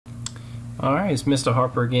Alright, it's Mr.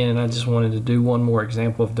 Harper again, and I just wanted to do one more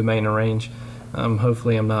example of domain and range.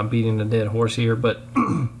 Hopefully I'm not beating a dead horse here, but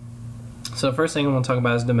so the first thing I want to talk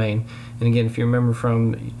about is domain. And again, if you remember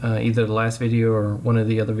from either the last video or one of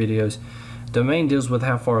the other videos, domain deals with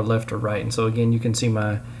how far left or right. And so again, you can see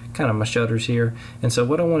my shutters here. And so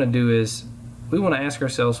what I want to do is we want to ask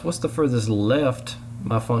ourselves, what's the furthest left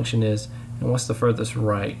my function is, and what's the furthest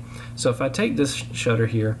right? So if I take this shutter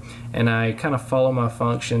here and I kind of follow my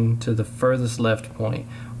function to the furthest left point,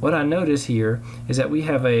 what I notice here is that we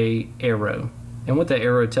have a arrow, and what that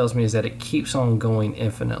arrow tells me is that it keeps on going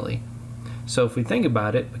infinitely. So if we think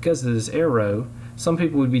about it, because of this arrow, some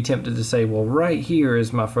people would be tempted to say, well, right here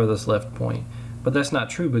is my furthest left point, but that's not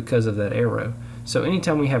true because of that arrow. So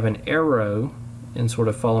anytime we have an arrow in sort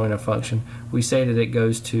of following a function, we say that it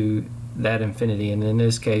goes to that infinity, and in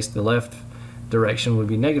this case the left direction would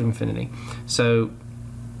be negative infinity. So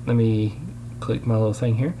let me click my little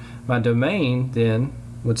thing here. My domain then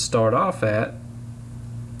would start off at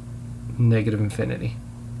negative infinity.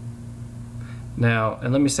 Now,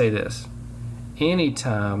 and let me say this,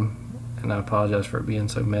 anytime, and I apologize for it being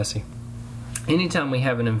so messy, anytime we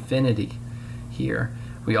have an infinity here,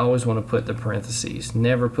 we always want to put the parentheses,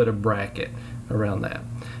 never put a bracket around that.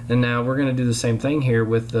 And now we're going to do the same thing here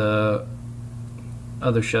with the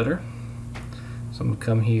other shutter. So I'm going to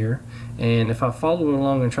come here, and if I follow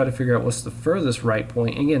along and try to figure out what's the furthest right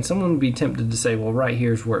point, again, someone would be tempted to say, well, right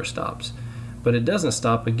here is where it stops. But it doesn't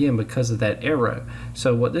stop, again, because of that arrow.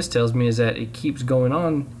 So what this tells me is that it keeps going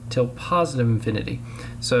on till positive infinity.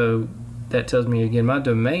 So that tells me, again, my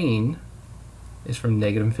domain is from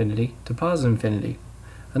negative infinity to positive infinity.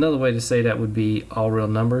 Another way to say that would be all real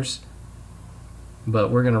numbers,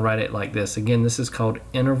 but we're going to write it like this. Again, this is called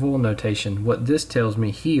interval notation. What this tells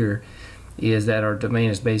me here is that our domain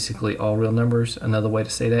is basically all real numbers. Another way to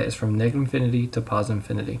say that is from negative infinity to positive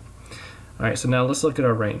infinity. Alright, so now let's look at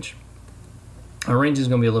our range. Our range is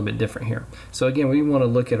going to be a little bit different here. So again, we want to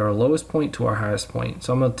look at our lowest point to our highest point.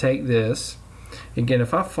 So I'm going to take this. Again,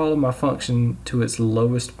 if I follow my function to its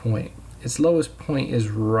lowest point is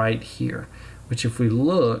right here, which if we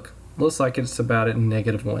look, looks like it's about at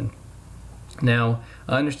 -1. Now,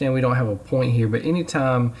 I understand we don't have a point here, but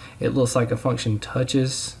anytime it looks like a function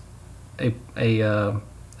touches a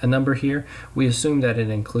number here, we assume that it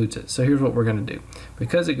includes it. So here's what we're going to do.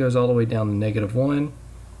 Because it goes all the way down to -1,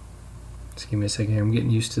 just give me a second here, I'm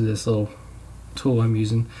getting used to this little tool I'm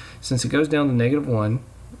using. Since it goes down to -1,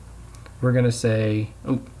 we're going to say,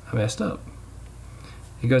 oh, I messed up.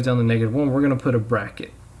 It goes down to -1, we're going to put a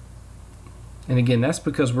bracket. And again, that's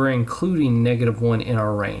because we're including -1 in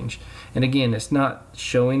our range. And again, it's not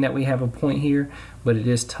showing that we have a point here, but it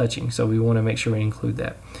is touching, so we want to make sure we include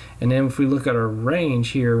that. And then if we look at our range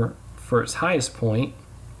here for its highest point,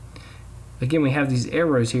 again, we have these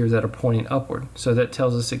arrows here that are pointing upward, so that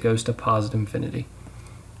tells us it goes to positive infinity.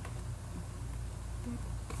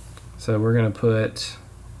 So we're going to put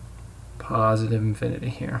positive infinity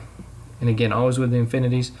here. And again, always with the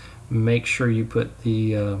infinities, make sure you put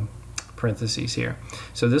the parentheses here.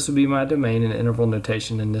 So this would be my domain in interval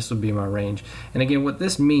notation, and this would be my range. And again, what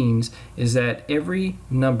this means is that every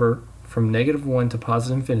number from -1 to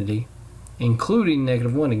positive infinity, including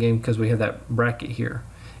 -1 again, because we have that bracket here.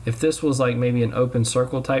 If this was like maybe an open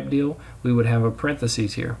circle type deal, we would have a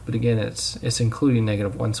parentheses here. But again, it's including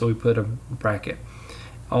 -1, so we put a bracket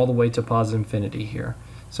all the way to positive infinity here.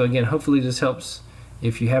 So again, hopefully this helps.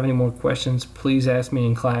 If you have any more questions, please ask me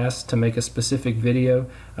in class to make a specific video.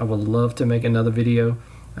 I would love to make another video.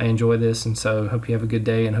 I enjoy this, and so hope you have a good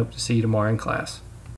day and hope to see you tomorrow in class.